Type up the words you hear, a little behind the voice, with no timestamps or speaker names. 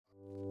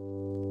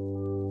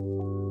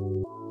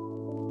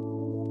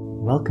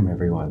Welcome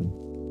everyone!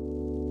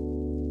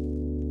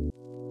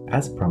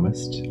 As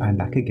promised, I'm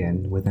back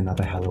again with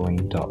another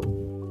Halloween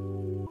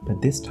doll.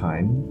 But this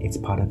time, it's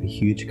part of a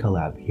huge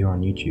collab here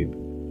on YouTube.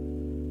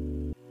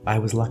 I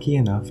was lucky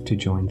enough to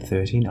join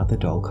 13 other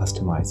doll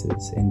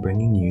customizers in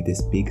bringing you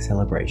this big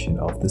celebration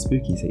of the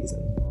spooky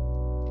season.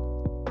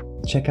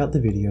 Check out the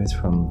videos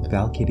from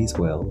Val Kitty's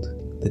World,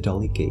 The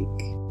Dolly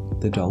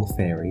Geek, The Doll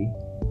Fairy,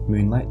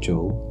 Moonlight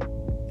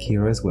Jewel,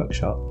 Kiro's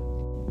Workshop,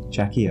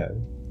 Jackie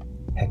O,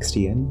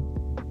 Hextian,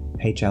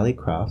 H. Ali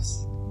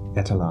Crafts,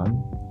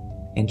 Etalon,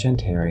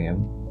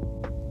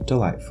 Enchantarium,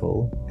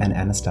 Delightful, and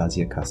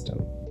Anastasia Custom.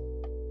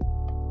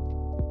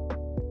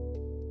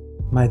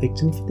 My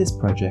victim for this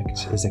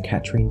project is a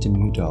Katrine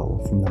Demue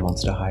doll from the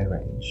Monster High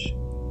range.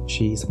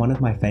 She's one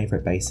of my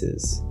favourite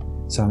bases,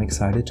 so I'm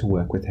excited to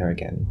work with her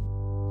again.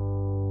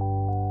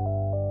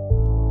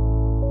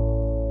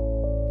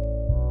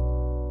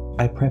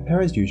 I prep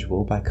her as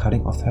usual by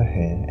cutting off her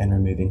hair and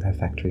removing her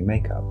factory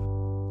makeup.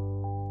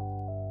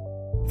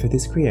 For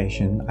this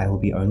creation, I will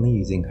be only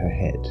using her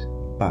head,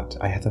 but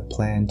I have a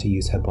plan to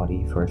use her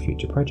body for a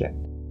future project.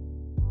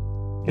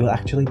 It will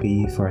actually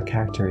be for a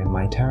character in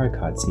my tarot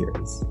card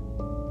series.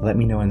 Let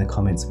me know in the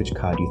comments which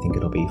card you think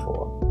it'll be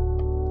for.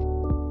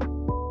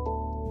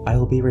 I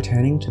will be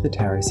returning to the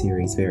tarot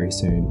series very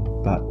soon,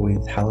 but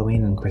with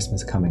Halloween and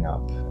Christmas coming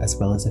up, as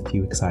well as a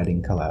few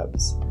exciting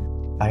collabs,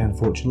 I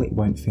unfortunately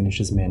won't finish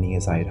as many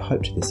as I had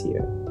hoped this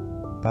year,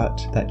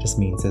 but that just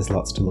means there's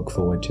lots to look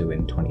forward to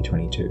in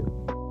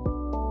 2022.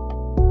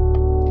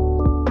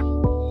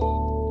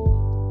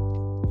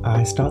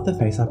 I start the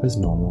face up as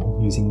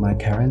normal using my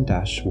Caran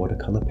d'Ache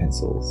watercolour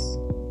pencils.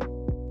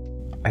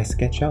 I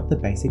sketch out the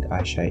basic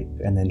eye shape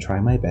and then try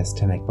my best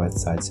to make both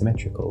sides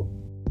symmetrical.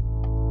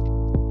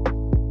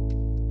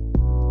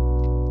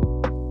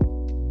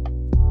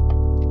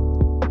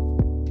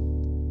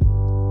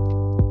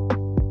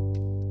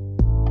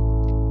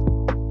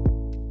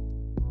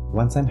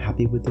 Once I'm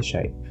happy with the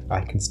shape,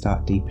 I can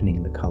start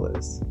deepening the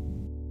colours.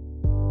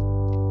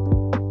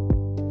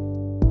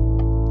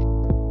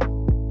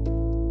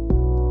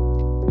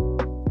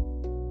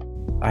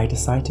 I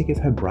decide to give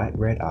her bright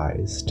red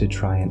eyes to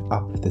try and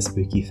up the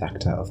spooky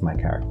factor of my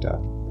character.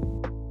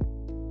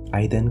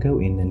 I then go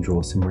in and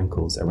draw some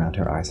wrinkles around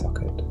her eye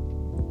socket.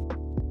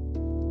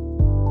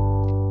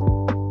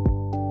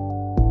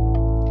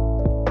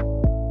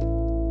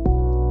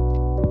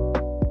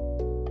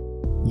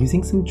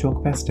 Using some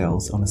chalk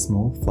pastels on a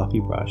small fluffy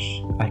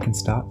brush, I can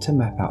start to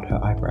map out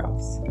her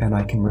eyebrows, and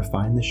I can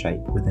refine the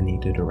shape with a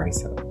kneaded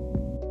eraser.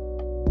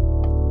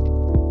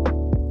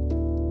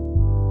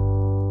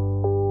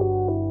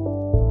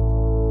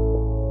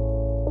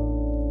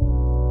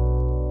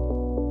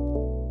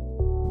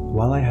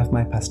 While I have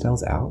my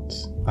pastels out,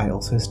 I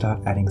also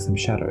start adding some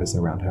shadows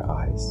around her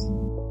eyes.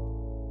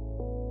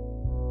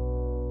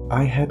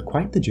 I had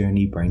quite the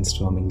journey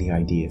brainstorming the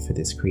idea for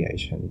this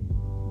creation.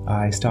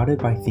 I started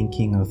by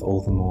thinking of all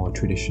the more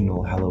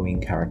traditional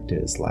Halloween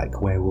characters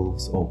like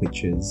werewolves or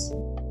witches,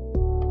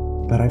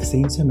 but I've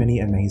seen so many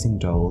amazing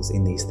dolls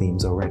in these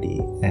themes already,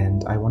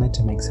 and I wanted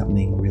to make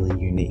something really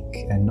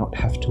unique and not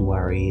have to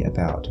worry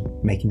about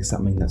making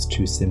something that's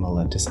too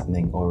similar to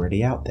something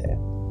already out there.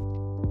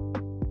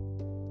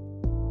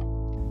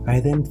 I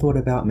then thought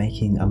about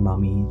making a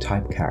mummy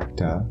type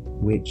character,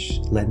 which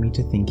led me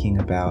to thinking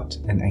about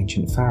an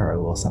ancient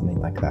pharaoh or something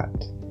like that.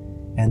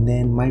 And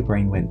then my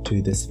brain went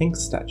to the Sphinx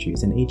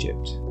statues in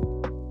Egypt.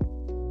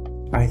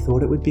 I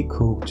thought it would be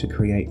cool to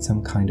create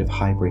some kind of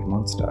hybrid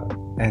monster,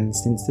 and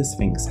since the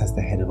Sphinx has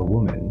the head of a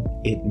woman,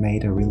 it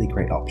made a really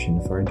great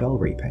option for a doll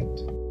repaint.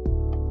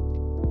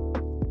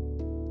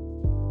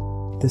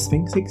 The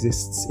Sphinx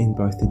exists in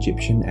both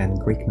Egyptian and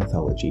Greek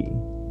mythology.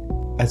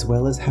 As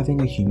well as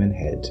having a human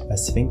head, a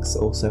Sphinx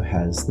also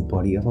has the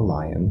body of a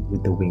lion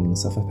with the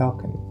wings of a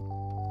falcon.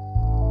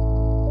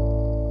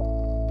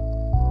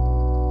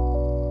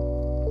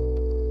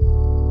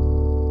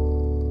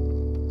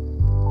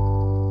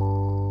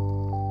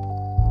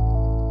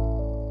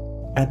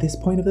 At this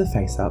point of the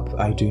face-up,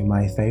 I do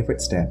my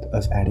favourite step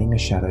of adding a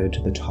shadow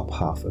to the top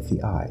half of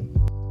the eye.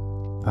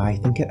 I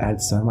think it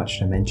adds so much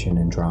dimension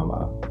and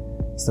drama.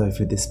 So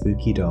for this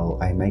spooky doll,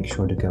 I make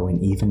sure to go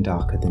in even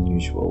darker than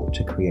usual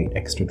to create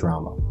extra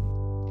drama.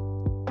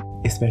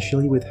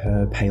 Especially with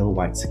her pale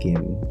white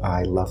skin,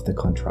 I love the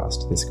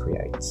contrast this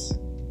creates.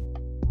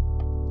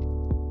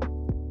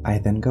 I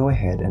then go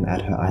ahead and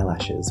add her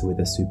eyelashes with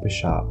a super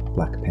sharp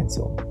black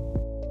pencil.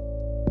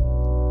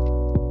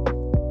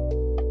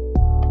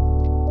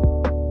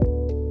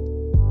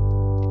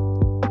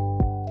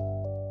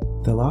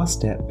 The last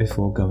step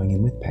before going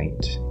in with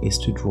paint is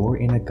to draw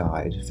in a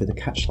guide for the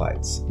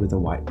catchlights with a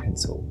white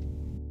pencil.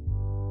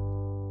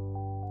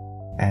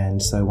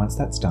 And so once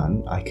that's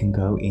done, I can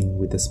go in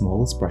with the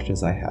smallest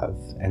brushes I have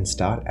and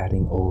start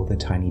adding all the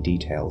tiny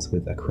details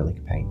with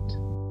acrylic paint.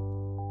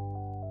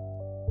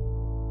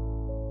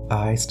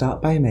 I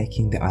start by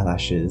making the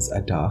eyelashes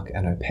a dark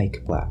and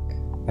opaque black,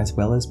 as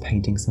well as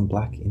painting some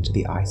black into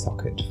the eye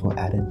socket for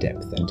added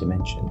depth and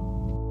dimension.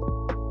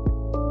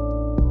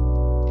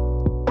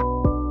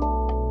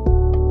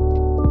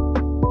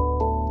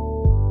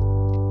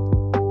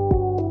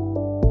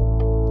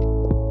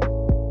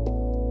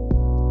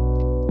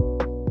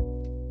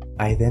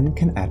 I then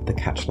can add the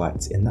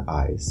catchlights in the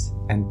eyes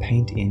and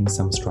paint in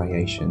some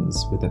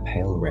striations with a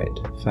pale red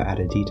for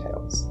added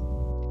details.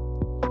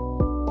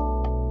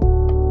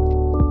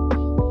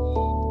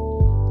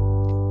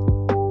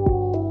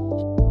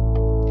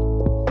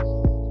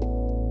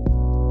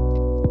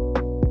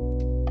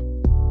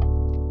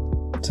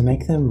 To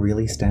make them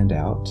really stand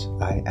out,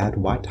 I add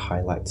white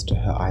highlights to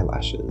her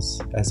eyelashes,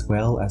 as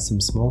well as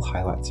some small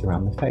highlights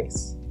around the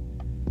face,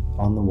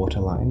 on the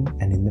waterline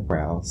and in the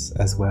brows,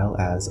 as well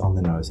as on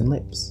the nose and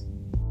lips.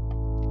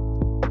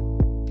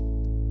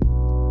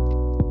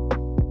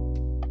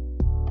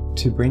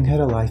 To bring her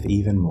to life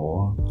even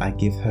more, I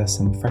give her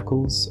some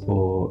freckles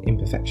or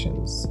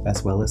imperfections,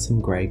 as well as some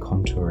grey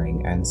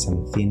contouring and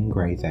some thin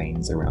grey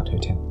veins around her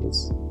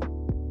temples.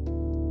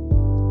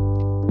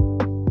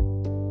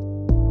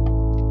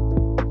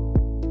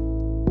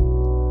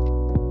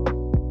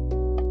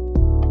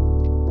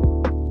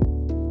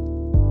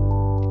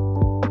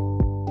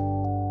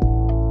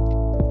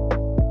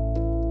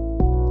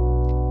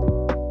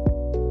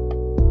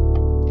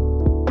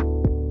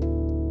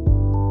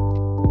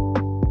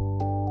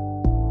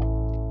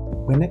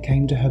 When it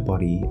came to her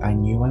body, I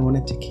knew I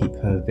wanted to keep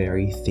her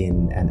very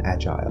thin and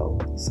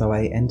agile, so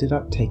I ended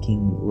up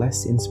taking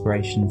less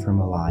inspiration from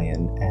a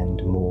lion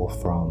and more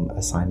from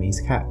a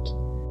Siamese cat.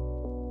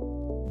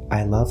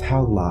 I love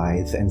how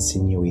lithe and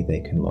sinewy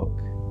they can look,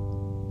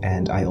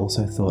 and I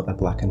also thought a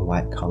black and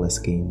white colour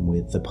scheme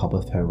with the pop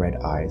of her red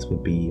eyes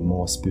would be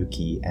more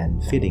spooky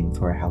and fitting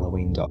for a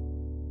Halloween doll.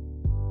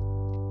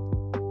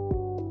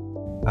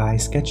 I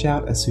sketch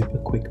out a super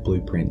quick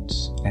blueprint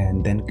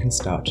and then can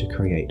start to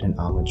create an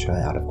armature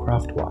out of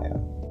craft wire.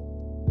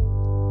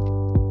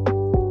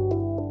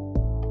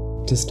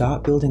 To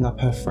start building up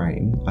her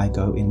frame, I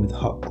go in with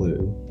hot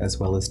glue, as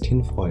well as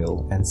tin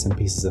foil and some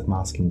pieces of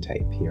masking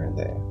tape here and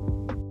there.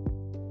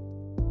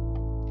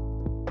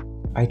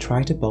 I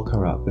try to bulk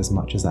her up as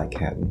much as I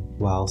can,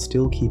 while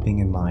still keeping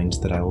in mind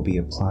that I will be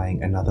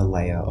applying another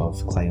layer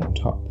of clay on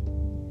top.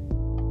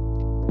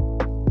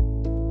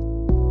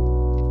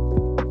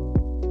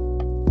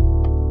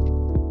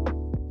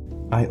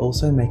 I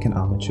also make an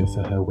armature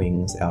for her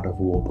wings out of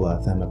Warbler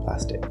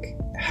thermoplastic.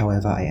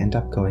 However, I end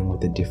up going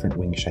with a different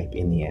wing shape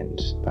in the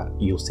end, but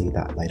you'll see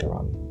that later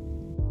on.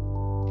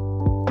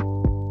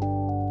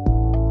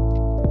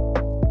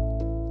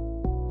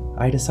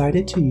 I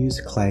decided to use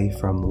clay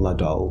from La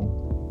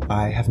Doll.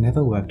 I have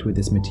never worked with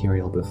this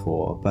material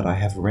before, but I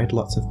have read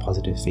lots of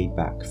positive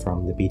feedback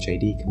from the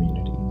BJD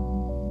community.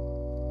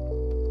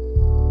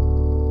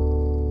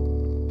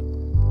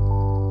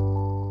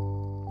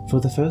 For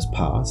the first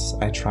pass,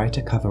 I try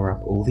to cover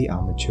up all the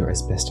armature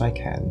as best I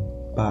can,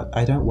 but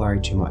I don't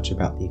worry too much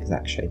about the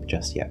exact shape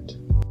just yet.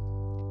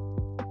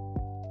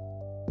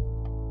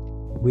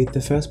 With the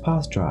first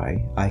pass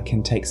dry, I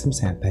can take some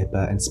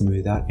sandpaper and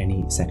smooth out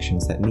any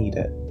sections that need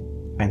it,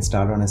 and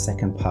start on a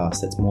second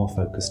pass that's more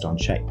focused on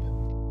shape.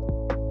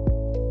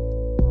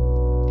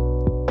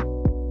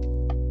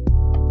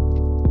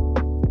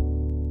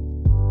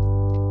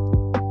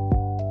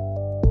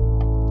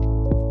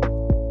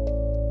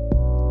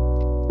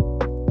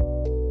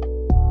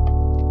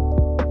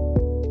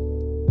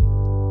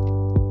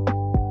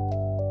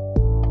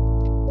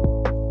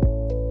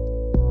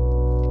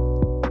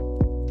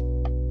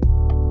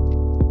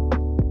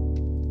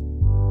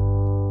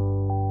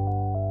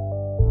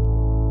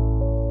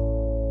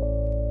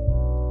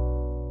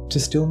 To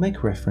still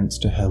make reference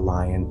to her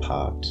lion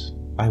part,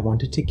 I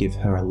wanted to give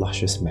her a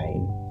luscious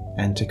mane,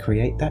 and to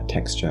create that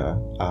texture,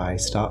 I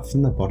start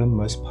from the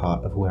bottommost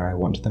part of where I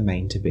want the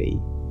mane to be,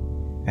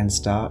 and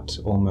start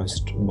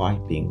almost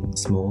wiping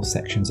small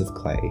sections of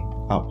clay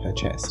up her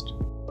chest.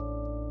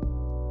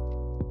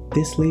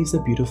 This leaves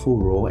a beautiful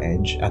raw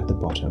edge at the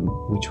bottom,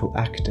 which will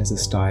act as a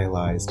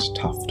stylized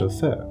tuft of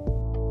fur.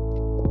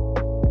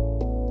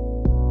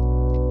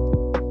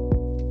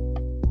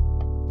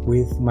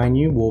 With my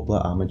new Warbler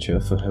armature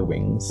for her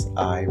wings,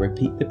 I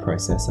repeat the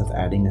process of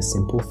adding a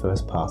simple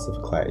first pass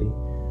of clay,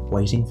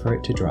 waiting for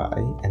it to dry,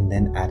 and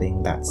then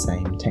adding that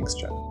same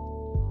texture.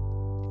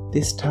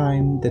 This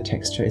time, the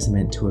texture is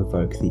meant to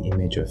evoke the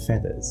image of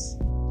feathers.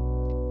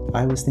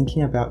 I was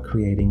thinking about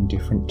creating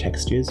different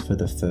textures for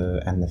the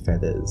fur and the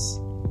feathers,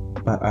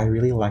 but I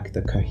really like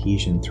the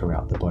cohesion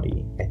throughout the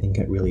body. I think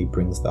it really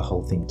brings the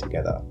whole thing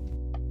together.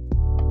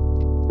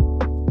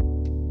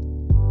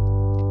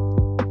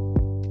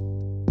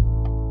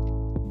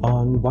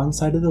 On one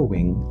side of the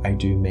wing, I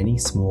do many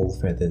small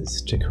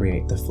feathers to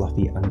create the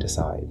fluffy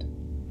underside,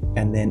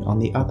 and then on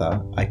the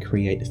other, I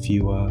create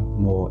fewer,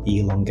 more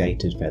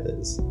elongated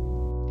feathers.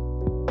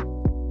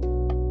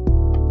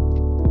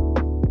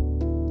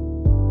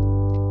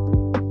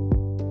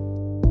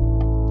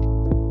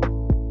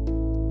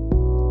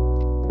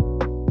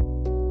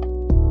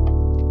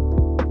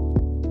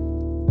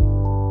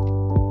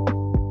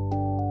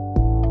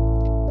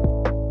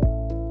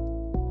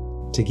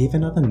 To give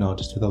another nod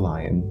to the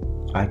lion,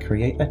 I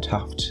create a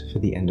tuft for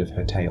the end of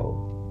her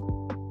tail.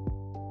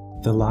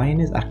 The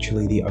lion is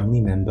actually the only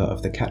member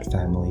of the cat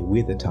family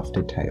with a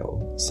tufted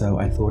tail, so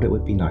I thought it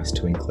would be nice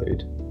to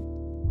include.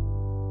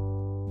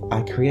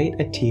 I create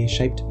a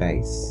tear-shaped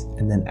base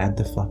and then add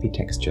the fluffy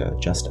texture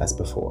just as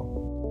before.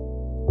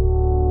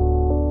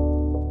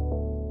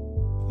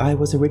 I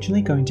was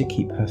originally going to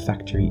keep her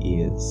factory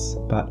ears,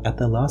 but at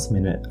the last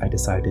minute I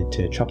decided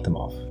to chop them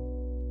off.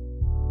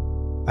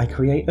 I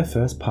create a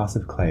first pass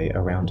of clay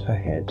around her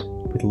head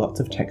with lots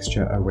of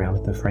texture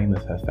around the frame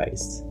of her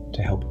face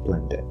to help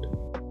blend it.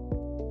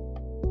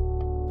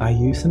 I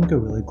use some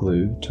Gorilla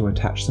Glue to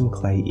attach some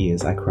clay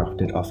ears I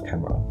crafted off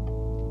camera.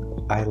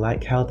 I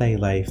like how they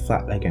lay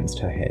flat against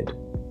her head.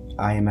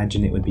 I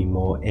imagine it would be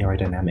more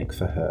aerodynamic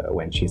for her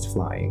when she's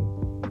flying.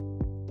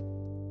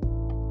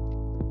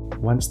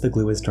 Once the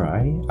glue is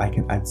dry, I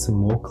can add some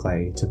more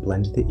clay to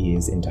blend the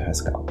ears into her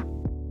scalp.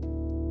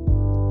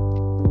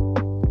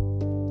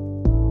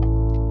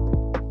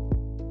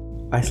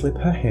 I slip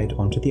her head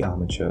onto the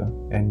armature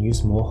and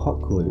use more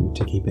hot glue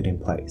to keep it in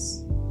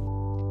place.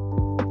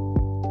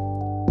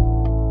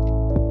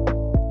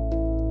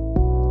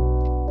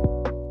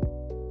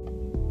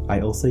 I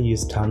also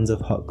use tons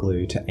of hot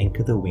glue to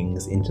anchor the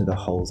wings into the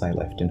holes I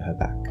left in her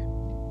back.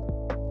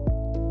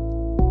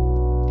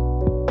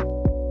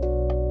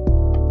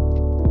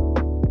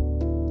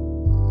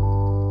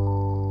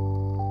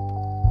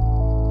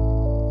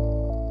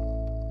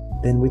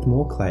 Then with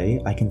more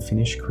clay, I can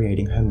finish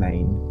creating her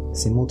mane,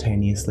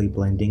 simultaneously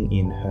blending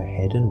in her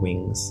head and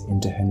wings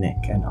into her neck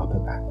and upper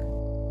back.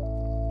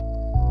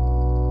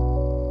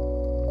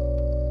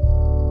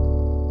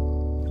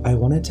 I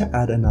wanted to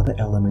add another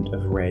element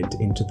of red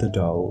into the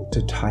doll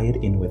to tie it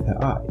in with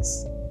her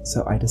eyes,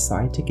 so I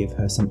decide to give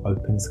her some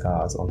open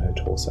scars on her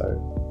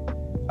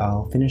torso.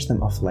 I'll finish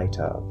them off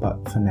later,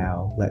 but for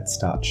now, let's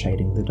start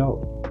shading the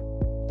doll.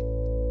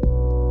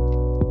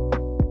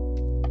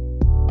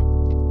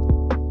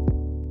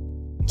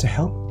 To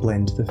help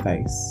blend the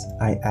face,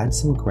 I add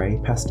some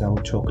grey pastel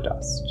chalk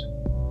dust.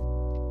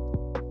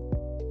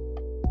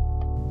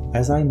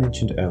 As I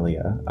mentioned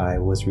earlier, I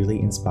was really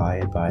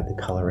inspired by the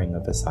colouring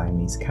of a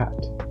Siamese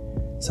cat,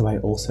 so I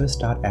also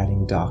start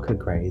adding darker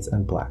greys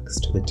and blacks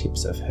to the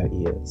tips of her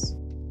ears.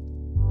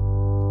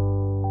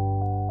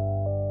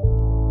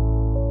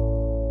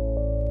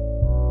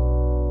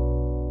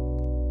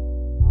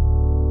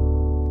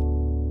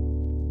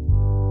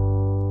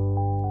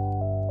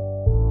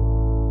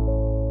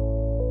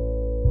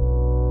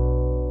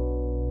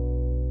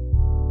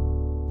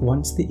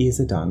 Once the ears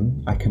are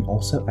done, I can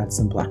also add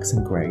some blacks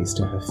and greys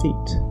to her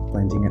feet,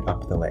 blending it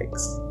up the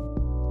legs.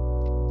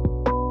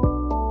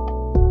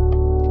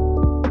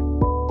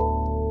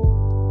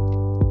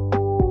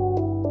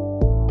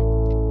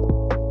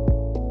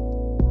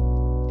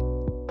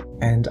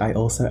 And I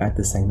also add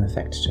the same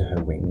effect to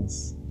her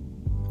wings.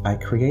 I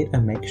create a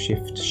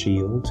makeshift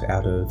shield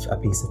out of a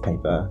piece of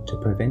paper to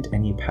prevent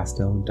any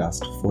pastel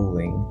dust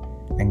falling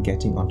and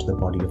getting onto the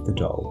body of the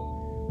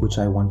doll, which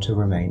I want to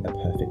remain a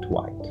perfect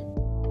white.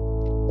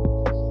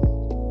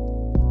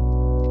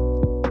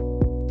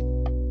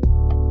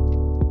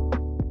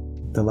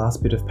 The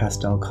last bit of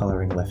pastel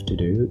colouring left to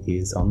do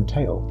is on the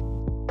tail.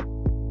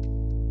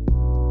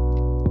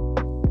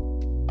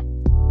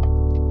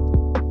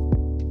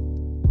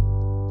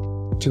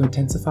 To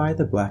intensify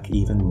the black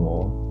even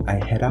more,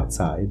 I head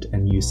outside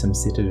and use some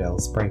Citadel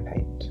spray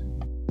paint.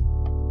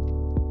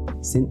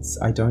 Since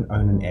I don't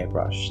own an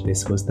airbrush,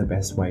 this was the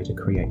best way to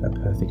create a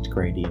perfect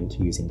gradient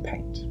using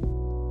paint.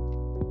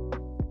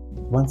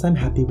 Once I'm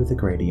happy with the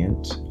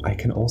gradient, I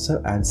can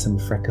also add some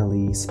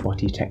freckly,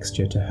 spotty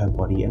texture to her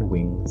body and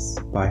wings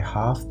by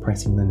half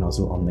pressing the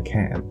nozzle on the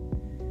can.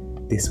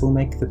 This will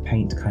make the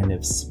paint kind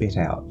of spit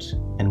out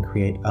and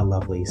create a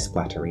lovely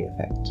splattery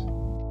effect.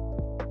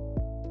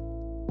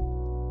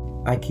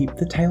 I keep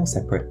the tail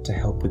separate to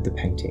help with the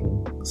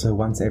painting, so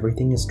once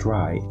everything is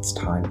dry, it's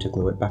time to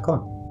glue it back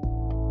on.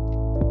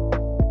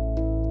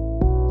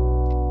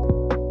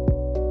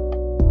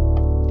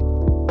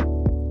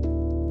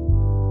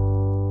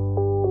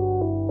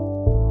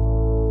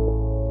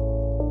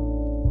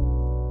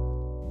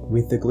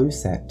 With the glue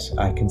set,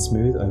 I can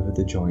smooth over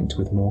the joint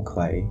with more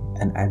clay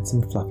and add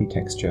some fluffy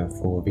texture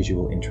for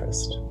visual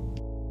interest.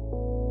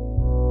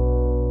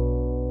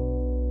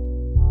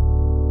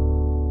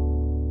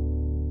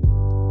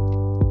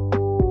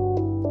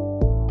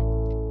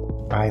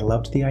 I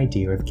loved the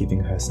idea of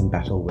giving her some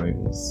battle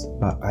wounds,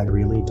 but I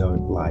really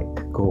don't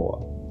like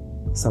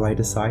gore, so I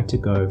decide to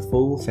go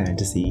full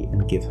fantasy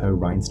and give her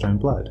rhinestone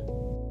blood.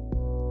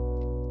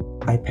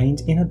 I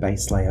paint in a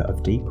base layer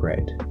of deep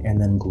red and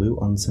then glue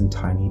on some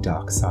tiny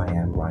dark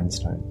cyan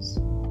rhinestones.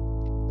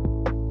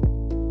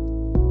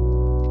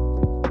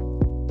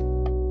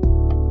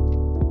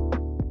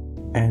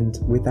 And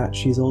with that,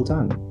 she's all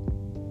done.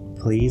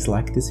 Please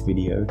like this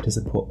video to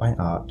support my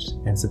art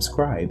and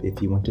subscribe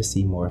if you want to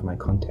see more of my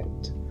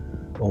content.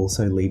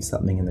 Also leave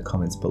something in the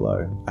comments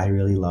below. I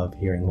really love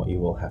hearing what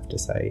you all have to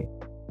say.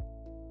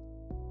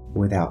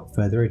 Without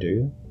further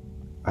ado,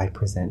 I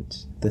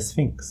present the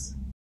Sphinx.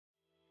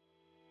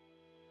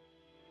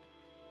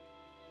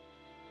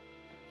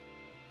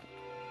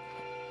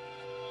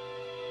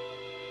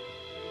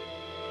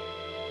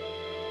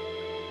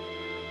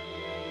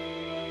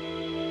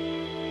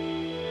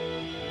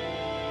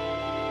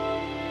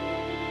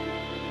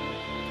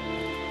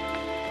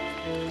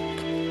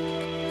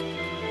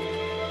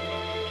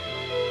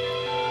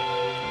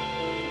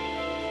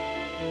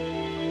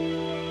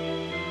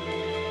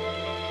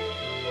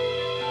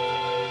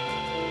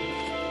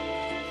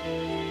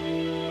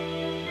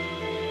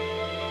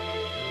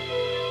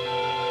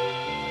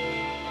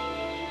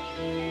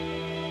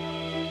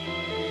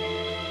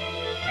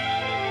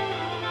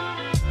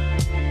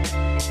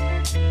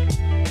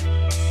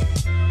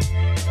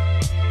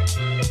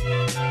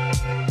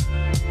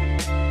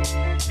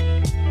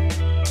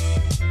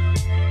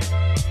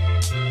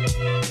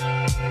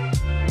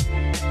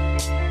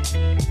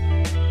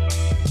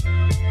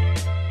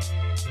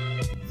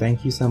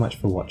 Thank you so much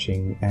for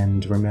watching,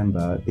 and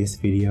remember, this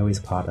video is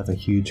part of a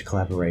huge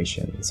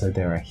collaboration, so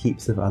there are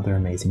heaps of other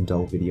amazing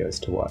doll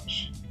videos to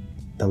watch.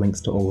 The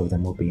links to all of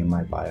them will be in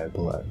my bio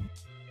below.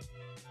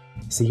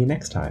 See you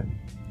next time.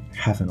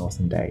 Have an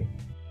awesome day.